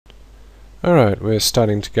Alright, we're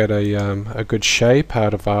starting to get a good shape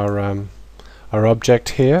out of our object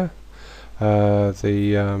here.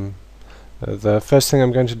 The first thing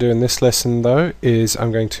I'm going to do in this lesson, though, is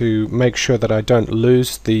I'm going to make sure that I don't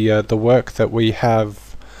lose the work that we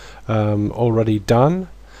have already done.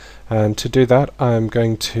 And to do that, I'm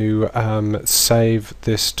going to save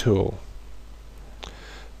this tool.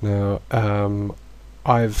 Now,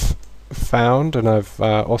 I've found, and I've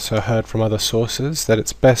also heard from other sources, that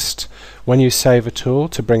it's best when you save a tool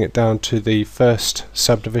to bring it down to the first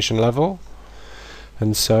subdivision level.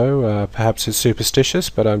 And so perhaps it's superstitious,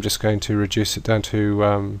 but I'm just going to reduce it down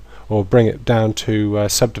to or bring it down to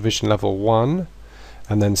subdivision level 1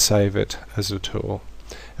 and then save it as a tool.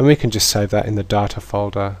 And we can just save that in the data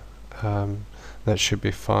folder. That should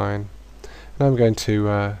be fine. And I'm going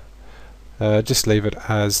to just leave it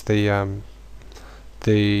as the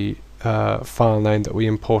file name that we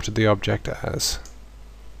imported the object as.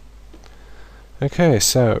 Okay,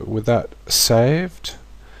 so with that saved,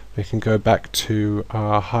 we can go back to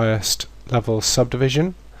our highest level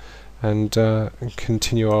subdivision and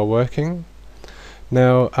continue our working.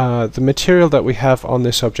 Now, the material that we have on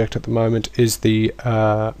this object at the moment is the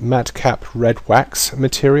matte cap red wax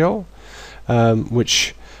material,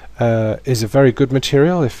 which is a very good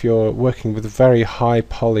material if you're working with a very high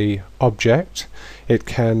poly object. It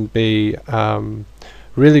can be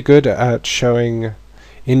really good at showing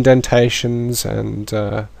indentations and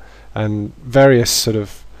various sort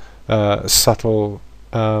of subtle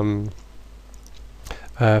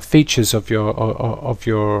features of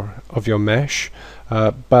your mesh.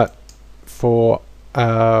 But for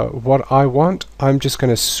what I want, I'm just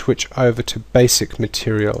going to switch over to basic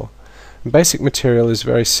material. And basic material is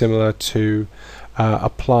very similar to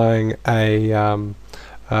applying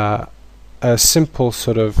a simple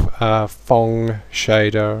sort of Phong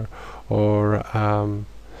shader or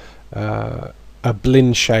a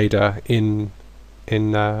blend shader in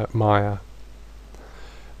Maya.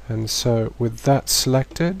 And so with that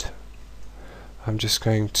selected, I'm just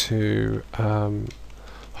going to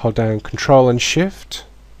hold down Control and Shift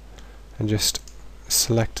and just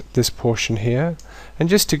select this portion here, and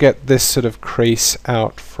just to get this sort of crease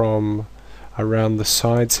out from around the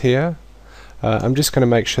sides here, I'm just going to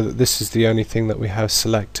make sure that this is the only thing that we have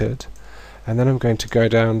selected, and then I'm going to go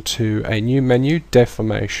down to a new menu,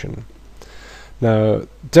 Deformation. Now,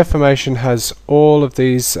 Deformation has all of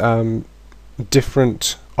these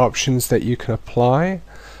different options that you can apply,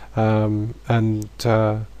 and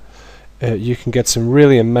you can get some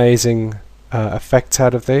really amazing effects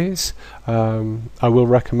out of these. I will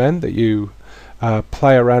recommend that you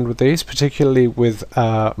play around with these, particularly with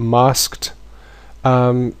masked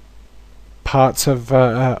parts of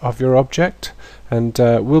your object, and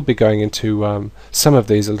we'll be going into some of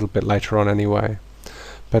these a little bit later on anyway.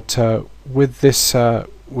 But with this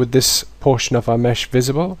portion of our mesh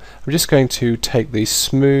visible, I'm just going to take the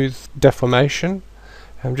smooth deformation.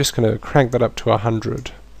 I'm just going to crank that up to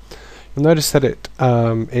 100. You'll notice that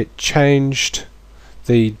it changed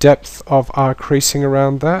the depth of our creasing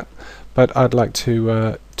around that, but I'd like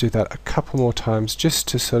to do that a couple more times just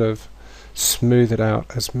to sort of smooth it out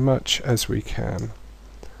as much as we can.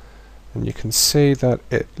 And you can see that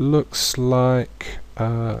it looks like,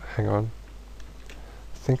 hang on,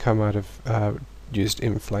 I think I might have used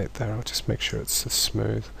inflate there. I'll just make sure it's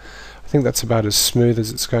smooth. I think that's about as smooth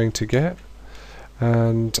as it's going to get.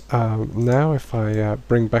 And now if I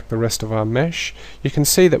bring back the rest of our mesh, you can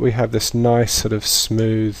see that we have this nice sort of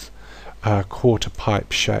smooth quarter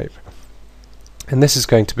pipe shape. And this is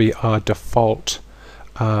going to be our default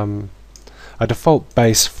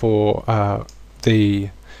base for the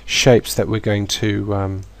shapes that we're going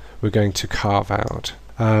to carve out.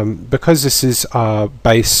 Because this is our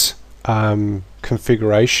base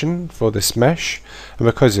configuration for this mesh, and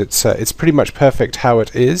because it's pretty much perfect how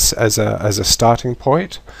it is as a starting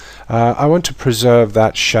point, I want to preserve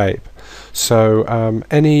that shape. So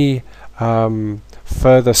any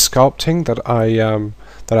further sculpting that I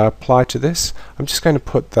apply to this, I'm just going to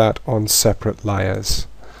put that on separate layers.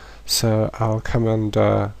 So I'll come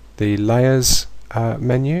under the layers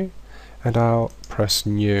menu and I'll press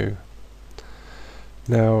new.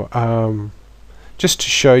 Now, just to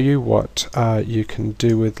show you what you can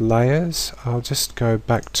do with layers, I'll just go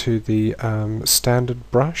back to the standard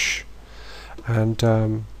brush, and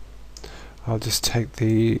I'll just take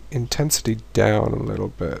the intensity down a little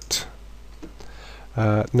bit.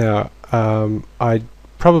 Now, I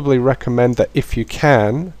probably recommend that if you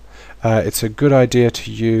can, it's a good idea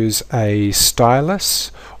to use a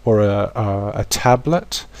stylus or a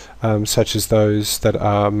tablet, such as those that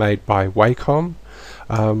are made by Wacom.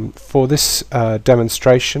 For this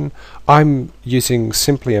demonstration, I'm using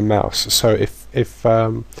simply a mouse. So if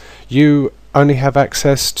you only have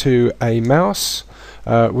access to a mouse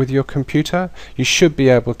with your computer, you should be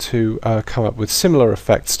able to come up with similar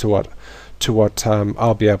effects to what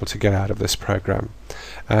I'll be able to get out of this program.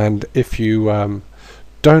 And if you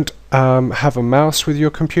don't have a mouse with your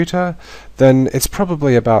computer, then it's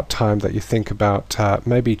probably about time that you think about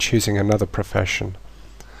maybe choosing another profession.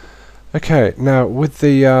 Okay, now with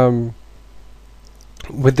the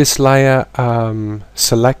with this layer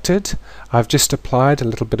selected, I've just applied a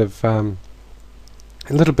little bit of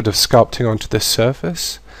sculpting onto this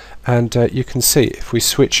surface, and you can see if we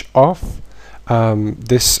switch off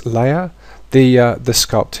this layer, the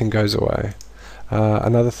sculpting goes away.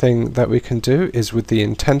 Another thing that we can do is with the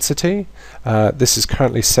intensity, this is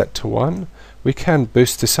currently set to 1, we can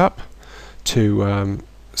boost this up to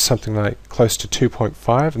something like close to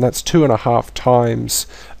 2.5, and that's 2.5 times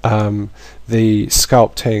the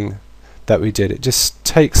sculpting that we did. It just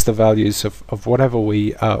takes the values of whatever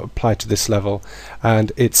we apply to this level,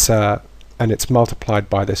 and it's multiplied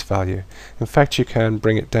by this value. In fact, you can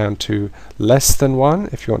bring it down to less than 1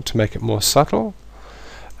 if you want to make it more subtle,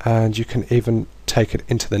 and you can even take it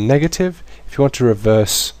into the negative if you want to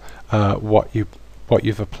reverse what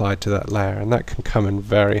you've applied to that layer, and that can come in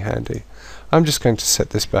very handy. I'm just going to set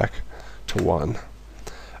this back to 1,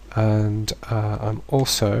 and I'm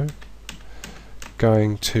also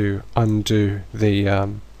going to undo the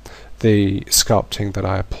sculpting that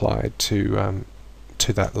I applied to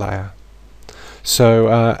that layer. So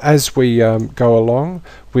as we go along,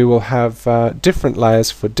 we will have different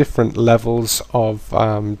layers for different levels of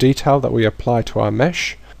detail that we apply to our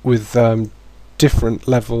mesh, with different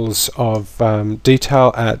levels of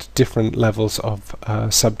detail at different levels of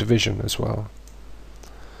subdivision as well.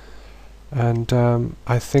 And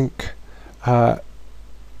I think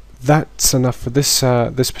that's enough for this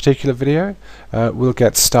this particular video. We'll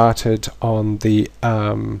get started on the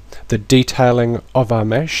detailing of our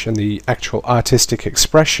mesh and the actual artistic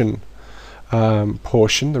expression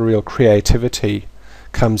portion. The real creativity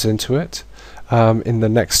comes into it in the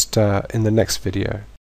next video.